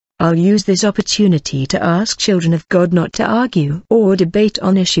I'll use this opportunity to ask children of God not to argue or debate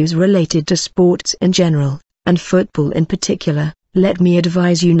on issues related to sports in general, and football in particular. Let me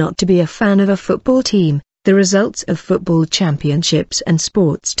advise you not to be a fan of a football team. The results of football championships and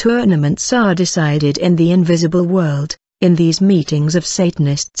sports tournaments are decided in the invisible world. In these meetings of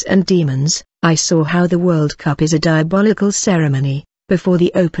Satanists and demons, I saw how the World Cup is a diabolical ceremony. Before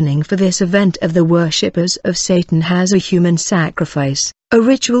the opening for this event of the worshippers of Satan has a human sacrifice, a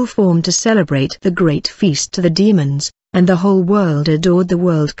ritual formed to celebrate the great feast to the demons, and the whole world adored the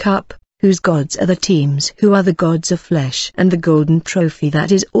World Cup, whose gods are the teams who are the gods of flesh, and the golden trophy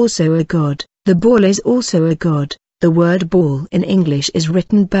that is also a god. The ball is also a god. The word ball in English is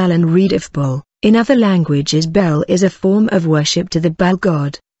written bal and read if ball. In other languages bel is a form of worship to the Baal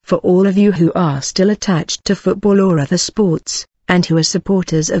god. For all of you who are still attached to football or other sports, and who are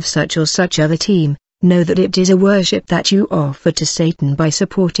supporters of such or such other team, know that it is a worship that you offer to Satan by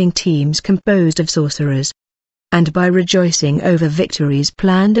supporting teams composed of sorcerers, and by rejoicing over victories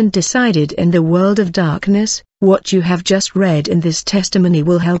planned and decided in the world of darkness. What you have just read in this testimony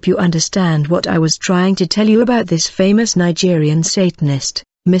will help you understand what I was trying to tell you about this famous Nigerian Satanist,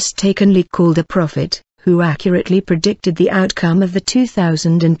 mistakenly called a prophet, who accurately predicted the outcome of the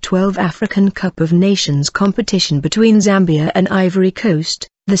 2012 African Cup of Nations competition between Zambia and Ivory Coast.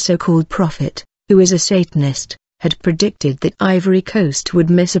 The so-called prophet, who is a Satanist, had predicted that Ivory Coast would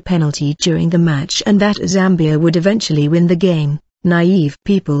miss a penalty during the match and that Zambia would eventually win the game. Naive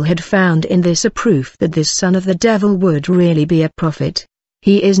people had found in this a proof that this son of the devil would really be a prophet.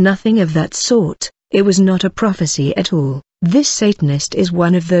 He is nothing of that sort. It was not a prophecy at all. This Satanist is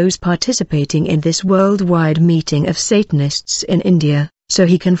one of those participating in this worldwide meeting of Satanists in India, so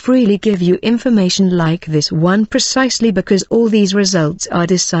he can freely give you information like this one precisely because all these results are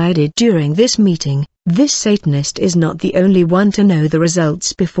decided during this meeting. This Satanist is not the only one to know the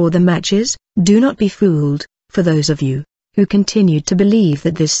results before the matches. Do not be fooled. For those of you who continued to believe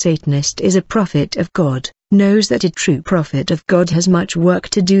that this Satanist is a prophet of God, knows that a true prophet of God has much work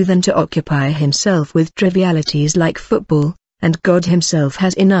to do than to occupy himself with trivialities like football, and God himself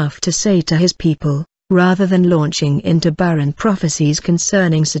has enough to say to his people, rather than launching into barren prophecies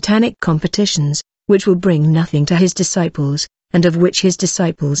concerning satanic competitions, which will bring nothing to his disciples, and of which his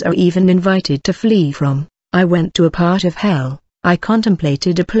disciples are even invited to flee from. I went to a part of hell. I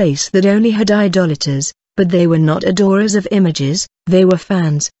contemplated a place that only had idolaters, but they were not adorers of images, they were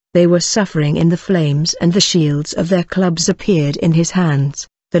fans. They were suffering in the flames and the shields of their clubs appeared in his hands.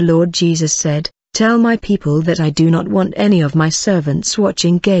 The Lord Jesus said, "Tell my people that I do not want any of my servants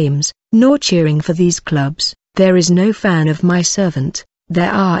watching games, nor cheering for these clubs. There is no fan of my servant,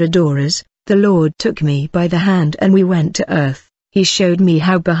 there are adorers." The Lord took me by the hand and we went to earth. He showed me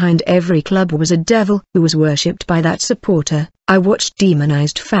how behind every club was a devil who was worshipped by that supporter. I watched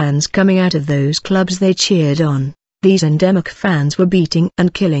demonized fans coming out of those clubs they cheered on. These endemic fans were beating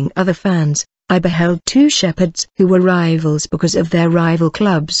and killing other fans. I beheld two shepherds who were rivals because of their rival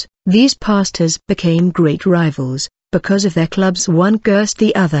clubs. These pastors became great rivals. Because of their clubs one cursed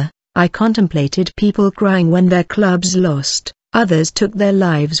the other. I contemplated people crying when their clubs lost. Others took their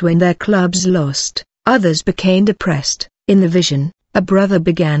lives when their clubs lost. Others became depressed. In the vision, a brother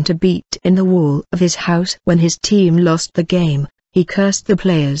began to beat in the wall of his house when his team lost the game. He cursed the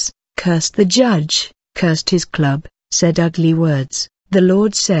players, cursed the judge, cursed his club, said ugly words. The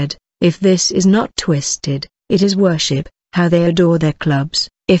Lord said, "If this is not twisted, it is worship, how they adore their clubs.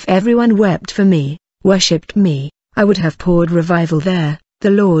 If everyone wept for me, worshipped me, I would have poured revival there."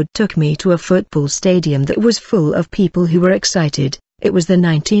 The Lord took me to a football stadium that was full of people who were excited. It was the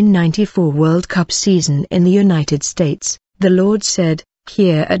 1994 World Cup season in the United States. The Lord said,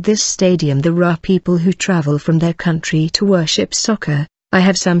 "Here at this stadium there are people who travel from their country to worship soccer. I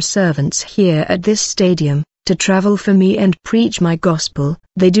have some servants here at this stadium, to travel for me and preach my gospel.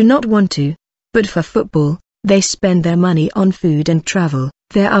 They do not want to. But for football, they spend their money on food and travel.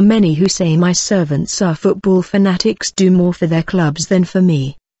 There are many who say my servants are football fanatics, do more for their clubs than for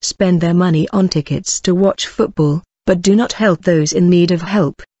me, spend their money on tickets to watch football, but do not help those in need of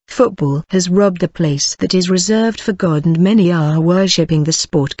help. Football has robbed the place that is reserved for God and many are worshipping the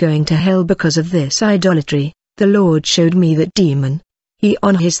sport going to hell because of this idolatry." The Lord showed me that demon. He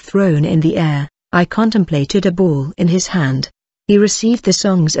on his throne in the air. I contemplated a ball in his hand. He received the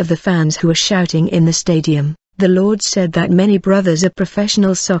songs of the fans who were shouting in the stadium. The Lord said that many brothers are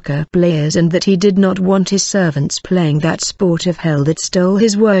professional soccer players and that he did not want his servants playing that sport of hell that stole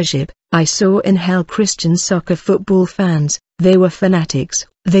his worship. I saw in hell Christian soccer football fans. They were fanatics.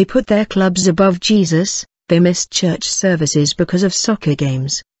 They put their clubs above Jesus. They missed church services because of soccer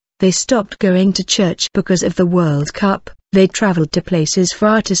games. They stopped going to church because of the World Cup. They traveled to places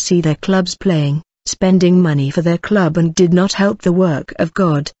far to see their clubs playing, spending money for their club and did not help the work of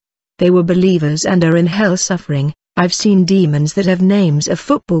God. They were believers and are in hell suffering. I've seen demons that have names of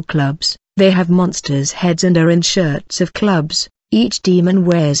football clubs. They have monsters' heads and are in shirts of clubs. Each demon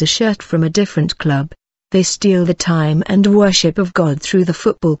wears a shirt from a different club. They steal the time and worship of God through the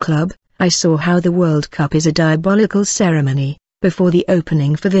football club. I saw how the World Cup is a diabolical ceremony. Before the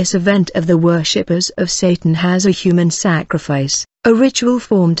opening for this event of the worshippers of Satan has a human sacrifice, a ritual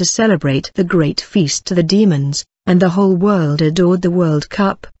formed to celebrate the great feast to the demons, and the whole world adored the World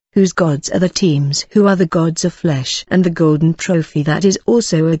Cup, whose gods are the teams who are the gods of flesh, and the golden trophy that is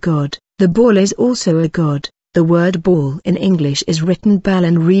also a god. The ball is also a god. The word ball in English is written Bal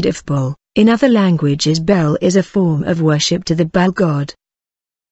and read if ball. In other languages Bel is a form of worship to the Baal god.